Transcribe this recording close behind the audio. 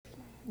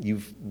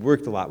you've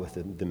worked a lot with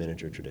the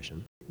miniature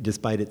tradition.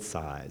 Despite its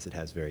size, it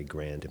has very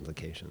grand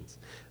implications.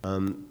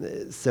 On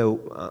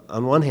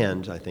one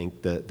hand, I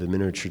think the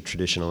miniature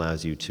tradition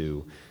allows you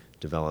to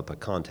develop a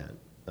content,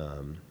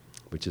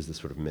 which is the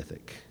sort of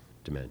mythic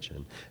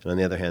dimension. And on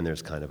the other hand,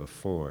 there's kind of a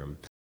form.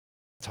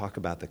 Talk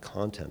about the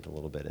content a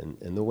little bit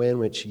and the way in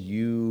which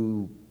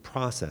you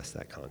process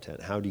that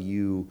content. How do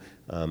you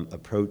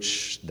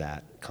approach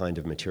that kind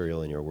of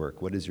material in your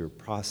work? What is your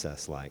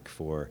process like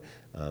for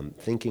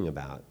thinking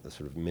about the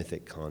sort of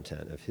mythic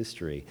content of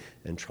history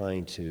and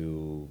trying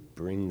to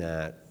bring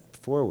that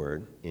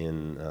forward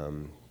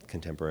in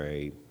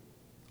contemporary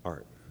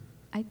art?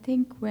 I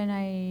think when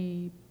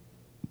I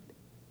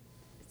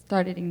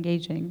started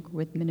engaging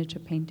with miniature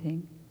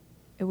painting,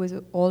 it was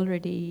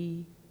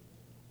already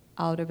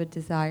out of a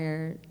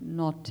desire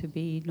not to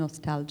be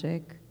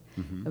nostalgic.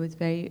 It was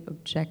very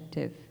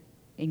objective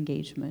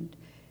engagement.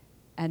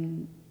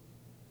 And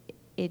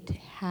it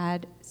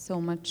had so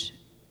much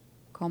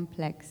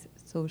complex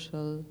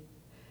social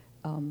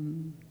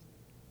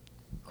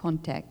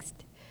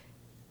context.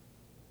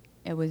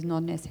 It was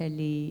not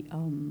necessarily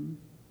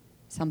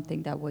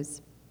something that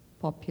was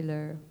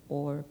popular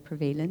or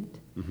prevalent.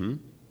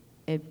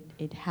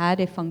 It had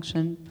a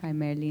function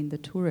primarily in the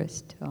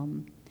tourist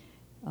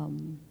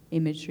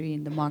imagery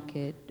in the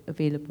market,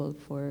 available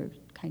for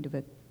kind of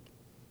a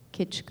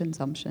kitsch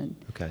consumption.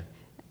 Okay.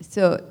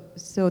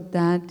 So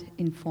that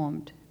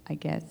informed, I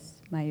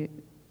guess, my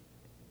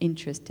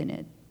interest in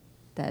it,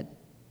 that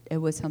it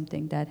was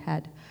something that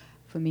had,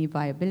 for me,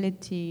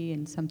 viability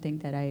and something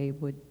that I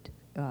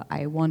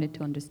wanted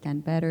to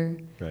understand better,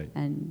 right,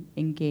 and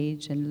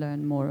engage and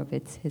learn more of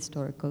its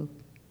historical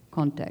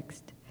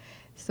context.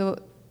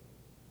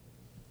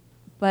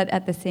 But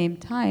at the same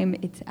time,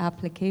 its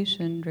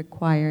application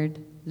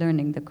required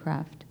learning the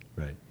craft.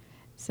 right.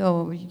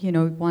 So,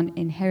 one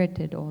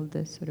inherited all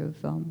this sort of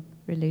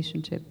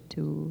relationship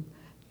to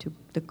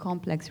the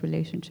complex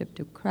relationship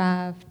to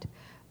craft,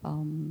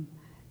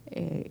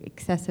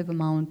 excessive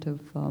amount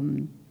of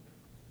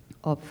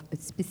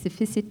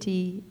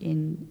specificity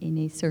in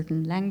a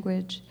certain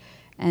language,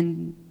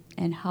 and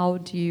how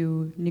do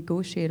you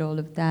negotiate all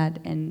of that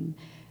and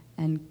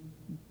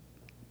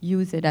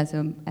use it as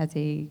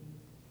a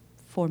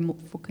for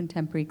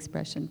contemporary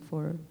expression,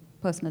 for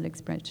personal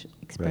expression,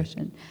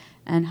 Right.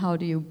 and how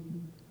do you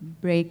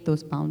break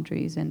those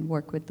boundaries and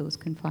work with those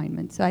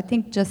confinements? So I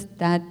think just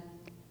that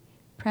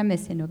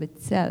premise in of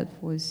itself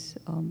was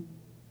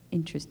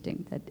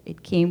interesting, that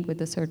it came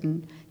with a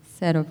certain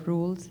set of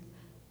rules,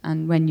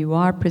 and when you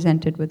are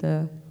presented with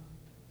a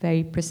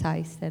very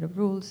precise set of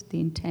rules, the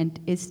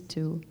intent is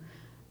to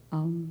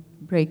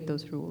break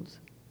those rules,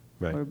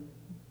 Right. or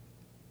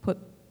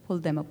pull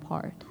them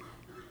apart.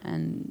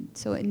 And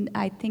so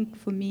I think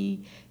for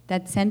me,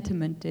 that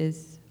sentiment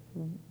is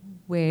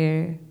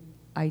where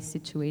I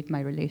situate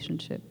my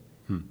relationship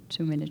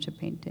to miniature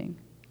painting.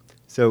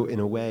 So in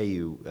a way,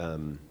 you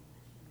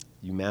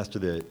master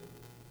the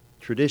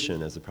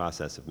tradition as a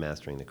process of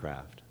mastering the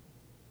craft.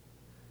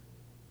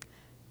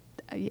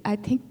 I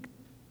think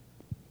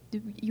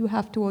you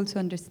have to also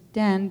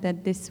understand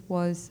that this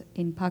was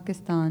in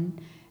Pakistan,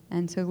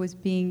 and so it was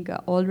being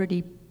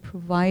already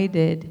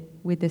provided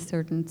with a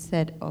certain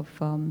set of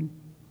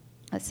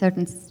a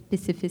certain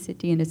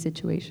specificity in a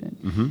situation.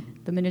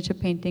 The miniature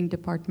painting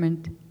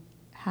department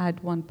had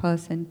one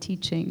person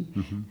teaching,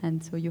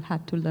 and so you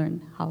had to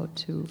learn how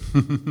to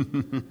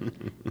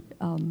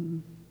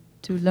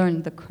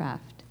learn the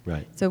craft.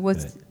 Right. So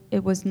Right.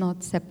 it was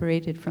not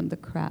separated from the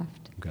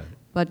craft. Okay.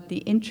 But the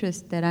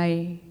interest that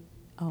I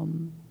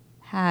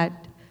had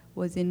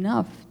was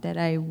enough that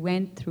I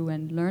went through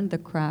and learned the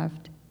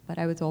craft, but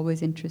I was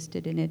always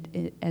interested in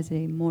it as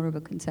a more of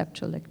a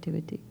conceptual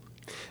activity.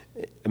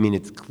 I mean,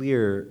 it's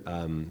clear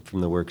from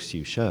the works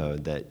you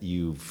showed that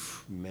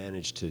you've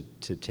managed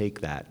to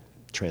take that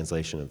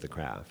translation of the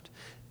craft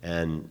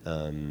and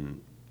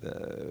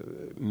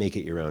make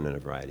it your own in a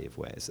variety of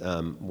ways.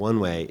 One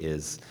way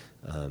is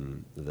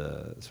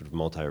the sort of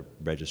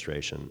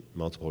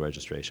multiple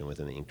registration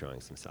within the ink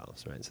drawings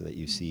themselves, right? So that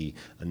you see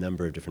a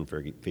number of different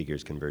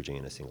figures converging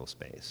in a single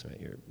space, right?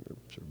 You're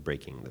sort of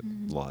breaking the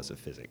laws of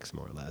physics,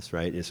 more or less,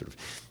 right? It's sort of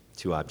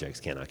two objects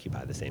can't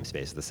occupy the same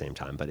space at the same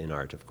time, but in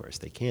art, of course,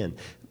 they can.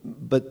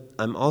 But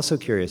I'm also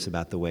curious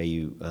about the way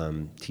you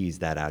tease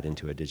that out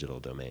into a digital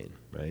domain,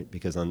 right?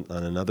 Because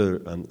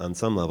on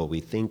some level,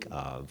 we think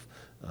of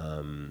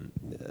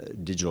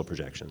digital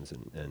projections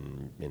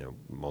and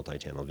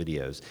multi-channel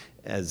videos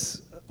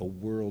as a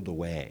world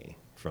away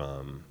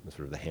from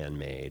sort of the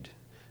handmade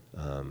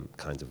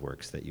kinds of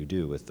works that you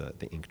do with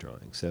the ink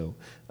drawing. So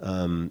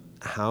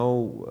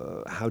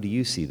how do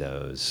you see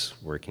those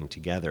working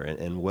together,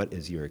 and what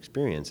is your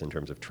experience in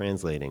terms of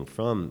translating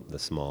from the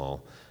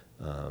small,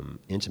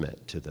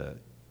 intimate to the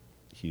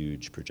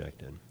huge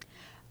projected?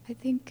 I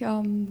think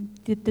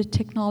the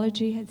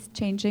technology is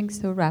changing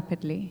so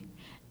rapidly,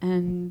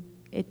 and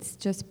it's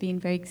just been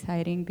very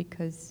exciting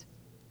because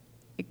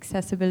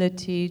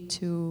accessibility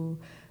to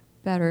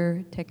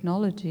better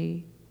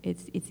technology,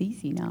 it's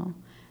easy now.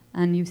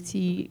 And you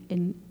see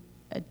in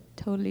a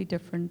totally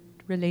different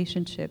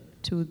relationship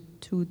to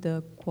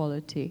the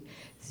quality.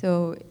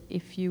 So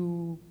if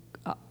you,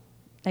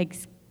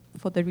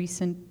 for the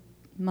recent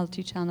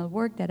multi-channel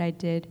work that I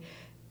did,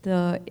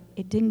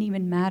 it didn't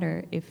even matter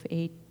if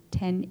a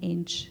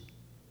 10-inch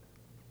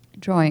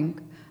drawing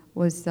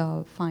was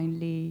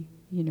finally,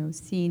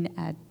 seen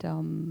at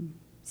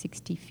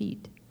 60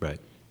 feet. Right.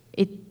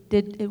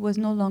 It was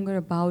no longer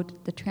about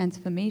the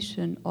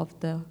transformation of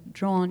the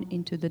drawn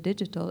into the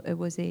digital. It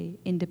was a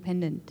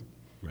independent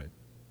Right.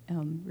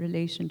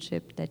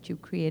 relationship that you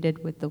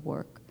created with the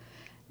work.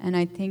 And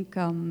I think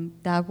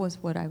that was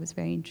what I was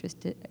very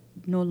interested,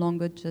 no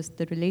longer just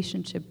the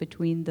relationship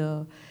between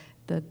the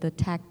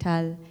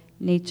tactile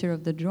nature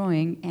of the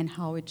drawing and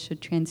how it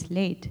should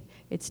translate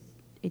its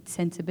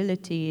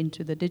sensibility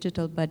into the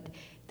digital, but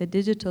the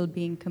digital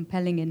being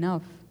compelling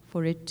enough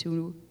for it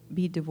to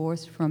be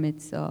divorced from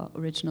its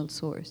original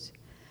source.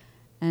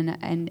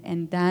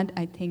 And that,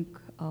 I think,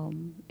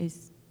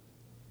 is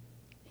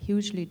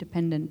hugely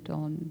dependent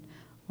on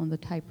the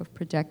type of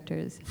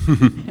projectors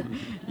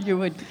you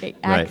would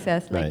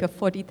access, like a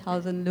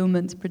 40,000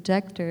 lumens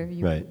projector.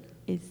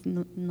 Is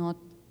not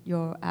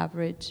your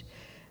average,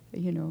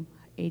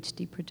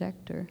 HD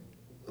projector.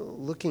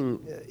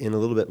 Looking in a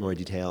little bit more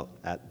detail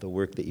at the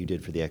work that you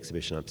did for the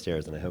exhibition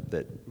upstairs, and I hope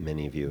that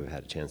many of you have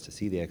had a chance to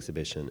see the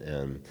exhibition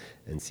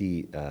and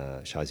see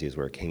Shazia's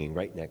work hanging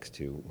right next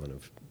to one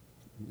of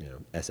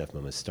SF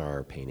MoMA's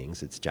star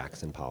paintings. It's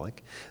Jackson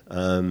Pollock.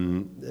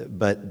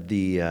 But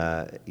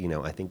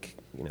I think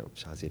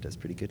Shazia does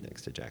pretty good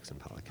next to Jackson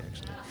Pollock,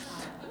 actually.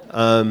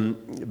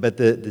 But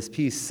this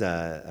piece,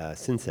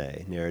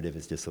 Sinsei, Narrative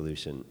is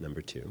Dissolution,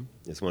 #2,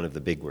 is one of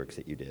the big works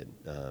that you did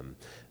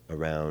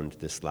around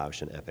this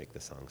Laotian epic, the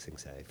Song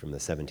Sinsei, from the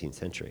 17th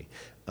century.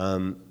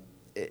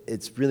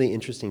 It's really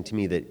interesting to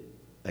me that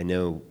I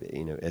know,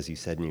 as you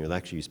said in your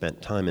lecture, you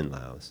spent time in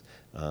Laos,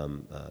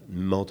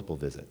 multiple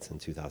visits in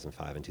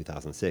 2005 and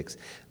 2006,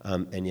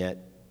 and yet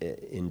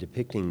in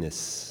depicting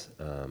this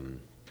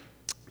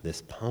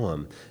this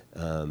poem,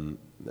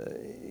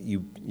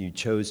 you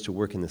chose to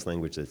work in this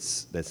language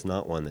that's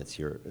not one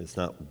it's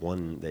not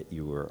one that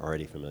you were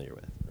already familiar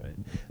with,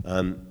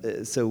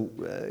 right? So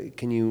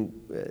can you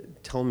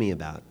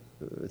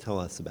tell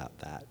us about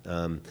that?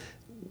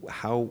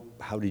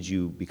 How did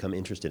you become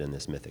interested in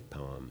this mythic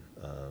poem,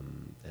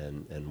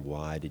 and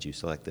why did you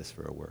select this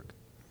for a work?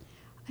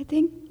 I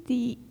think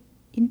the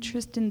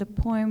interest in the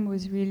poem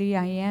was really,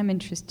 I am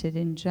interested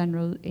in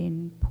general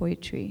in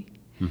poetry.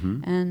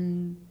 Mm-hmm.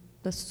 And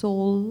the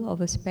soul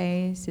of a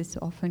space is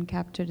often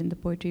captured in the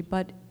poetry.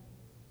 But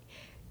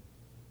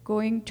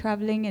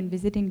traveling and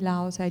visiting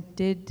Laos, I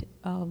did,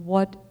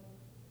 what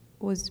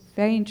was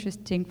very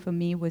interesting for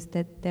me was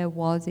that there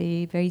was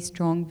a very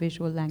strong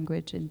visual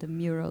language in the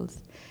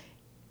murals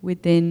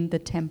within the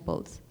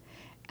temples.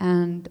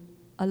 And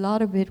a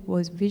lot of it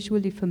was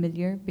visually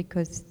familiar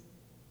because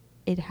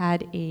it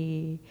had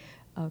a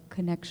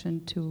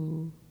connection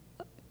to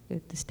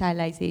the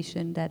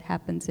stylization that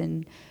happens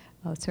in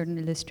certain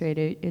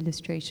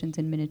illustrations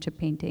in miniature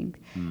painting,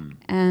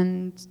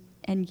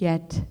 and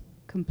yet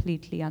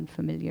completely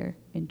unfamiliar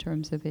in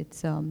terms of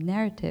its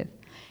narrative.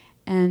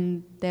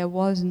 And there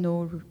was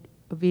no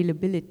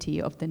availability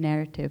of the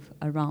narrative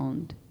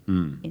around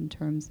in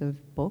terms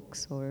of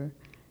books or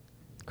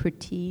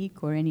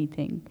critique or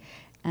anything.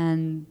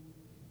 And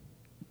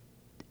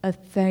a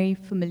very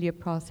familiar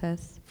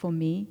process for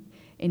me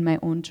in my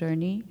own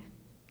journey,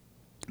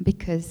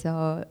 because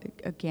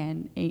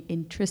again,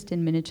 interest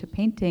in miniature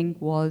painting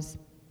was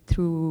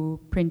through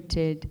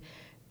printed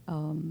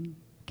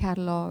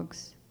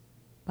catalogs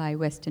by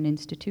Western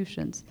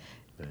institutions,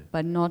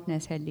 but not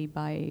necessarily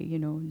by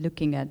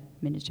looking at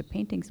miniature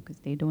paintings, because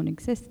they don't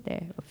exist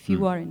there. A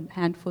few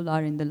handful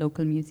are in the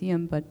local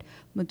museum, but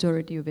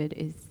majority of it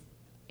is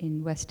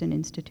in Western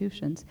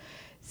institutions.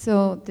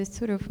 So this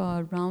sort of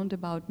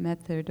roundabout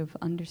method of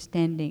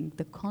understanding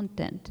the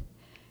content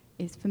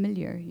is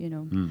familiar,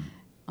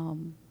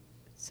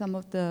 some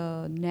of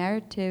the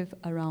narrative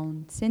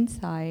around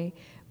Sinsei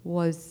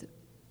was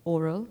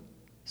oral,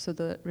 so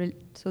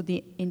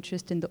the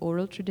interest in the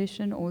oral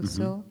tradition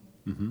also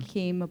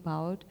came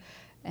about,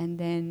 and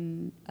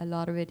then a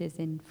lot of it is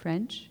in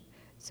French,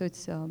 so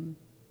it's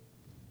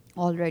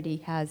already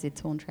has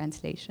its own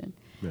translation.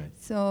 Right.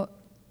 So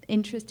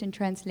interest in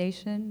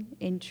translation,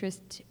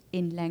 interest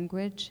in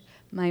language,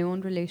 my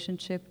own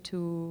relationship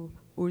to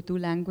Urdu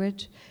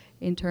language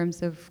in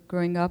terms of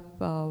growing up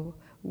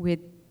with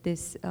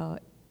this,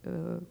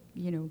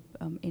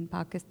 in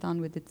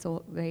Pakistan with its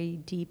very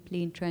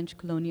deeply entrenched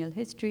colonial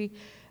history,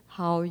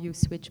 how you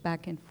switch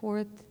back and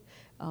forth,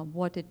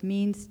 what it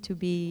means to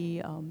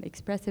be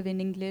expressive in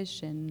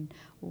English, and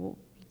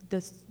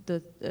the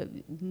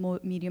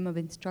medium of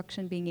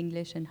instruction being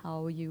English, and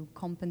how you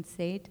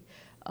compensate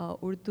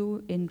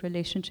Urdu in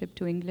relationship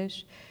to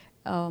English.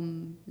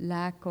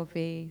 Lack of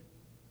a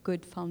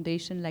good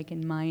foundation, like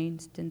in my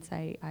instance,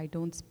 I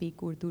don't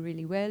speak Urdu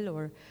really well,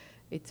 or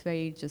it's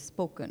very just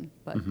spoken,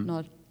 but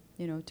not,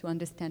 to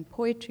understand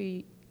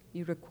poetry,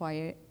 you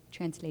require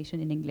translation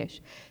in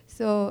English.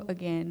 So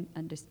again,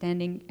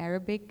 understanding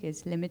Arabic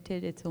is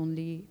limited. It's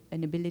only,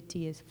 an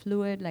ability is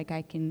fluid, like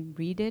I can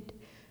read it.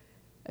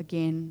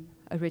 Again,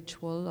 a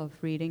ritual of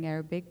reading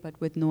Arabic, but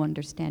with no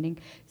understanding.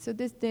 So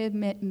there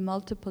are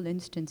multiple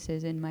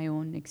instances in my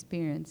own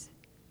experience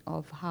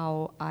of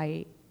how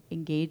I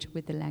engage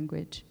with the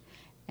language,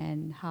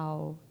 and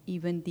how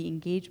even the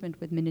engagement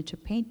with miniature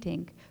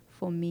painting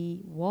for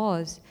me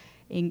was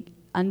in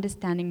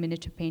understanding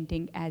miniature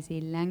painting as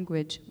a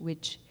language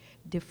which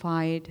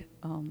defied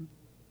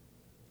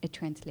a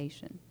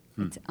translation.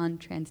 It's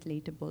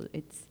untranslatable.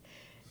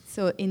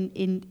 So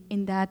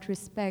in that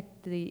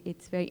respect,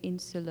 it's very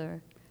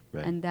insular.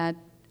 Right. And that,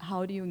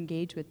 how do you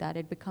engage with that?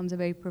 It becomes a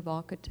very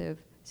provocative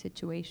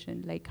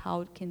situation. Like,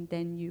 how can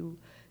then you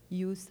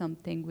use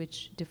something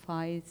which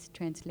defies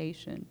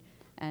translation,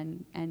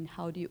 and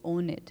how do you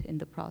own it in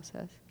the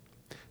process?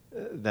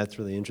 That's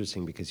really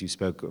interesting, because you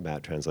spoke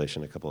about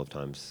translation a couple of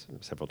times,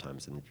 several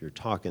times in your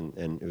talk,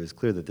 and it was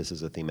clear that this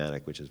is a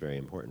thematic which is very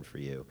important for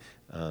you.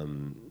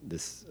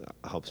 This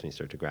helps me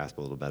start to grasp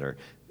a little better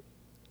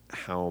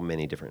how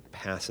many different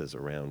passes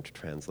around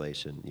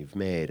translation you've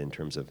made in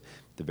terms of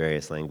the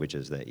various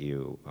languages that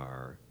you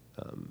are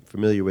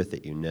familiar with,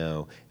 that you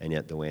know, and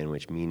yet the way in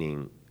which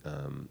meaning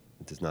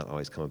does not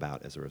always come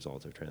about as a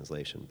result of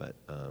translation, but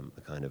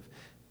a kind of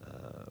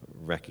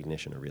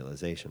recognition or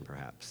realization,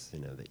 perhaps,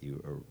 that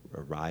you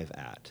arrive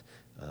at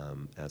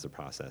as a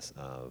process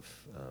of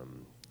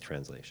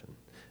translation.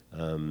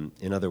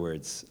 In other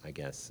words, I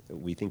guess,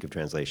 we think of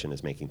translation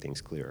as making things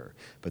clearer,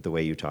 but the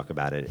way you talk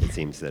about it, it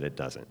seems that it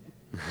doesn't.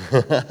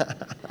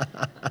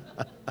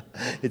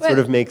 It sort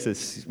of makes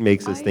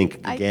us think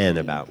again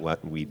about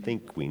what we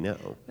think we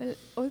know. Well,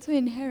 also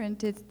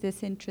inherent is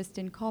this interest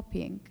in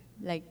copying.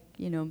 Like,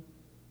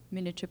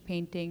 miniature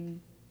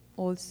painting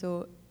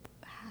also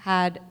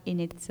had in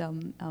its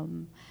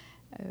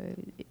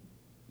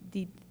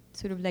the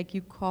sort of like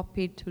you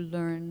copied to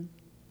learn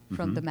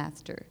from the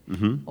master,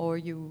 or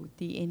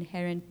the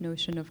inherent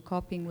notion of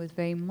copying was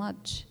very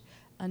much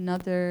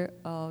another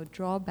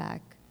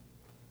drawback,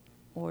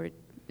 or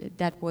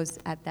that was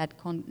at that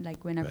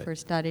like when I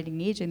first started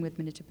engaging with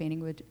miniature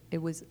painting, it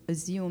was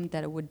assumed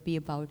that it would be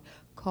about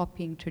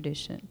copying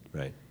tradition.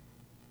 Right.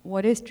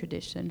 What is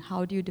tradition?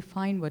 How do you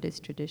define what is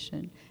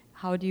tradition?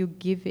 How do you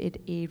give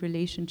it a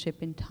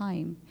relationship in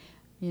time?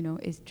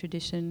 Is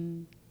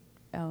tradition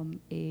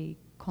a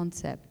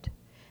concept?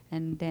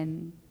 And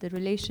then the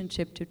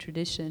relationship to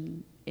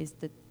tradition is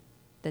the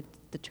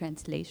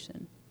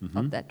translation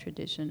of that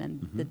tradition,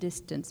 and the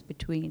distance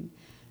between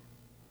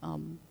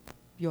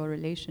your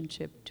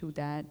relationship to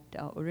that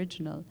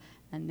original,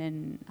 and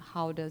then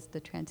how does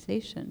the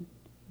translation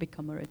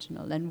become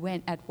original,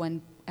 and at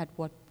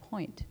what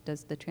point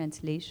does the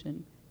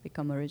translation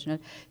become original?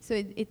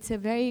 So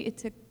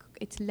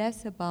it's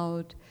less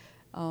about,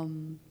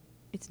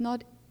 it's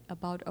not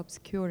about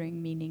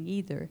obscuring meaning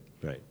either,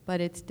 right,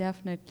 but it's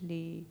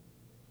definitely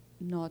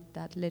not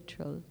that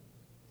literal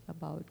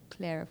about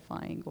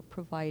clarifying or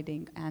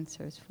providing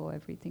answers for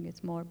everything.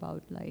 It's more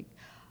about like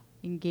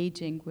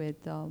engaging with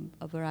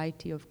a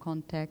variety of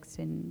contexts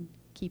and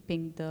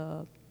keeping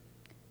the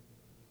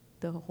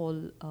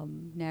whole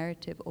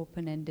narrative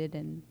open-ended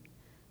and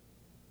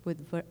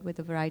with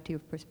a variety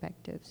of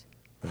perspectives.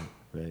 right,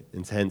 right.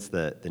 And hence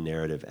the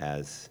narrative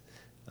as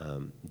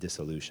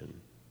dissolution,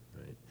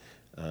 right?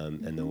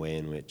 And the way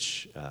in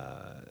which,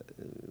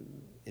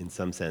 in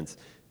some sense,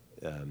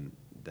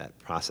 that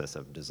process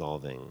of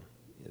dissolving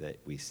that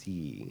we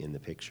see in the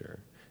picture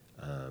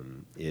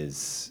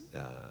is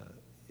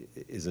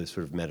a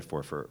sort of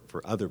metaphor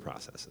for other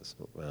processes,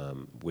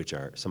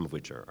 some of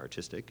which are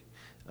artistic,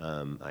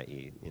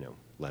 i.e.,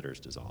 letters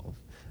dissolve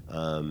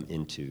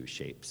into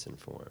shapes and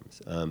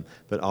forms,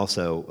 but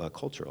also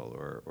cultural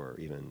or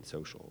even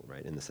social,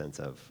 right? In the sense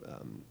of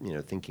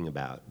thinking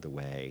about the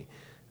way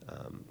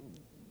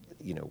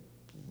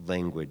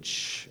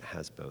language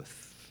has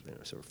both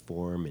sort of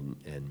form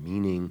and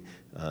meaning,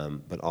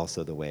 but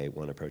also the way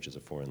one approaches a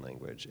foreign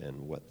language and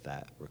what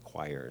that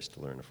requires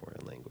to learn a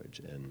foreign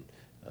language, and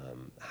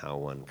how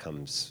one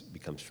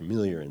becomes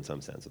familiar in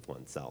some sense with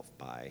oneself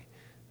by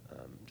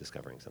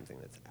discovering something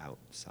that's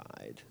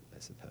outside, I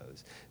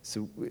suppose.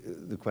 So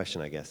the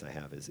question I guess I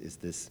have is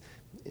does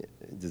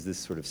this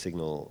sort of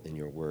signal in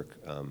your work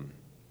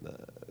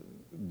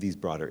these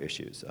broader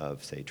issues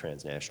of, say,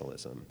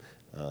 transnationalism,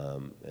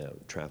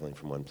 traveling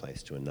from one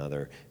place to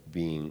another,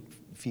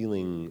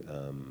 feeling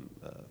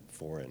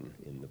foreign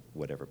in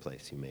whatever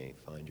place you may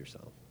find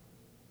yourself?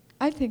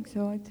 I think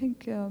so. I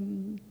think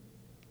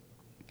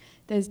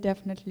there's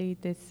definitely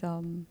this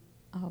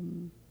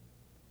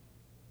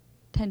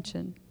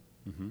tension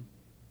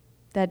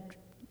that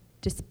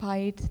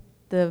despite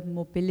the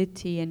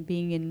mobility and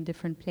being in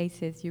different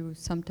places, you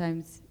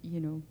sometimes,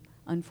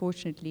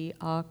 unfortunately,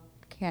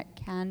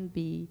 can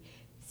be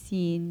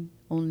seen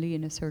only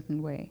in a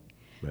certain way.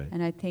 Right.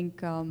 And I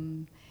think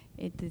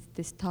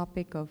this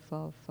topic of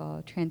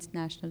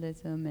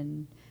transnationalism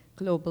and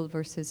global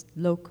versus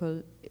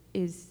local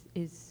is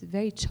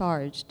very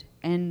charged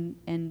and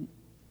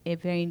a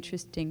very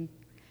interesting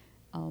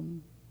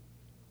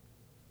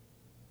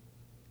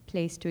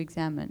place to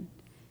examine,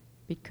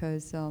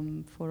 because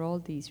for all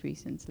these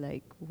reasons,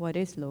 like what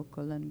is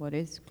local and what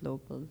is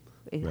global,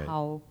 Right.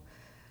 how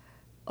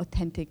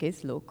authentic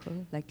is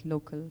local. Like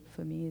local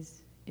for me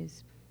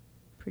is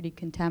pretty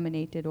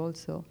contaminated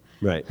also.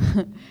 Right.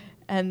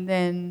 And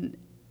then,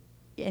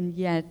 and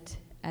yet,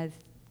 as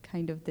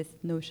kind of this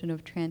notion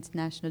of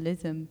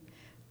transnationalism,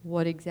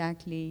 what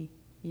exactly,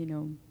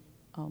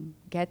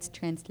 gets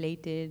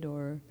translated,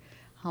 or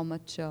how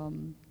much,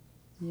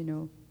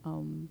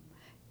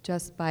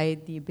 just by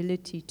the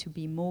ability to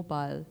be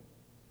mobile,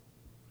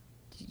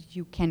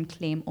 you can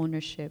claim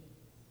ownership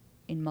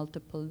in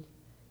multiple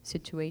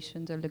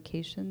situations or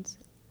locations.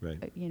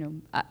 Right.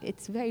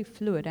 It's very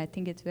fluid. I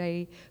think it's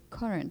very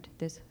current.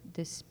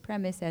 This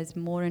premise, as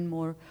more and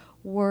more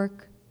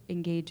work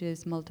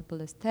engages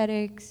multiple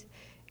aesthetics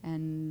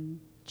and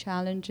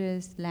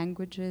challenges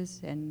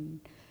languages,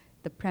 and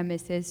the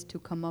premise is to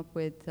come up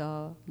with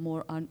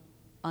more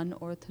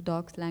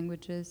unorthodox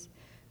languages.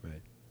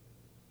 Right.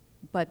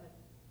 But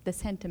the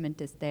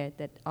sentiment is there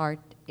that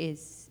art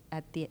is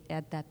at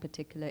that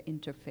particular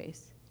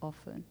interface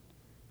often.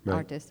 Right.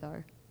 Artists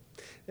are.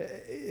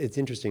 It's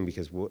interesting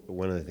because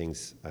one of the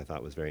things I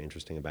thought was very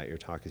interesting about your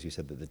talk is you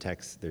said that the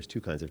text, there's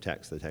two kinds of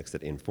text: the text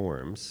that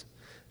informs,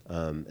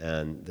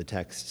 and the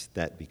text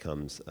that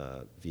becomes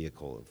a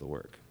vehicle of the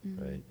work,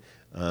 right?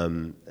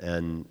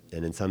 And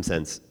in some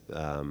sense,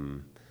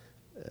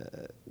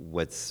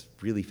 what's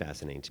really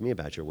fascinating to me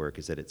about your work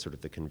is that it's sort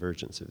of the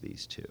convergence of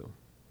these two,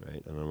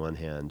 right? And on one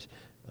hand,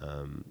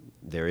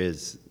 there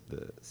is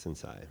the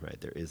Sensai,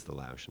 right? There is the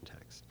Laotian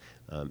text.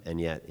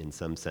 And yet, in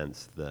some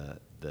sense,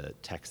 the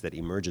text that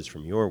emerges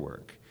from your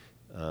work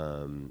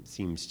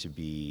seems to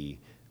be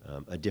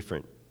a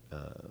different,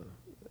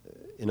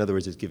 in other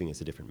words, it's giving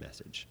us a different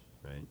message,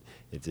 right?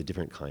 It's a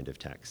different kind of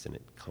text, and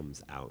it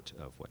comes out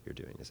of what you're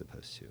doing as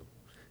opposed to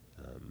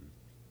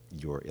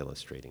you're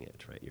illustrating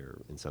it, right?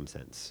 You're, in some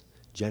sense,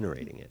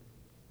 generating it.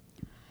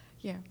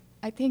 Yeah,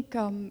 I think,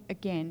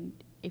 again,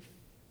 if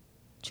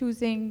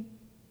choosing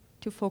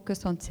to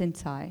focus on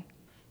Sensai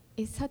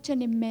is such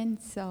an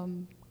immense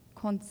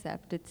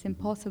concept, it's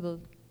impossible.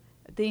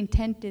 The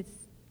intent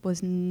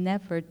was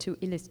never to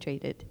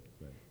illustrate it.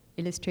 Right.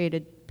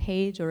 Illustrated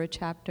page or a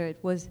chapter. It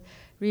was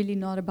really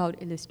not about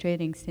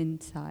illustrating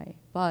Sensai,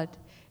 but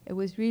it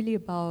was really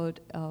about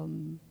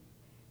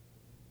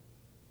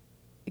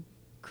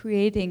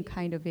creating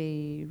kind of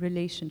a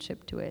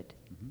relationship to it,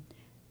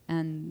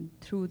 and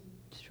through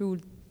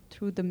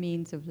the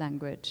means of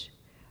language.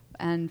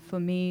 And for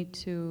me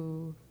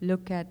to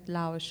look at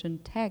Laotian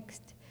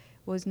text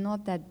was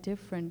not that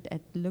different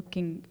at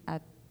looking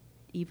at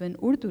even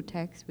Urdu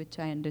text, which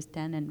I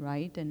understand and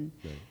write and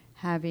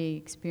have a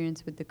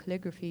experience with the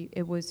calligraphy.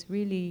 It was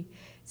really,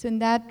 so in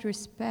that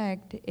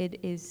respect, it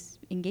is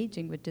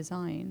engaging with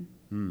design.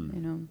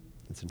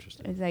 That's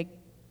interesting. It's like,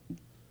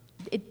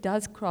 it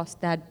does cross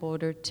that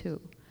border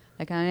too.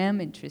 Like, I am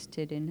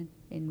interested in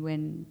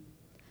when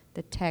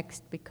the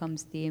text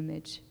becomes the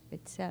image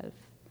itself.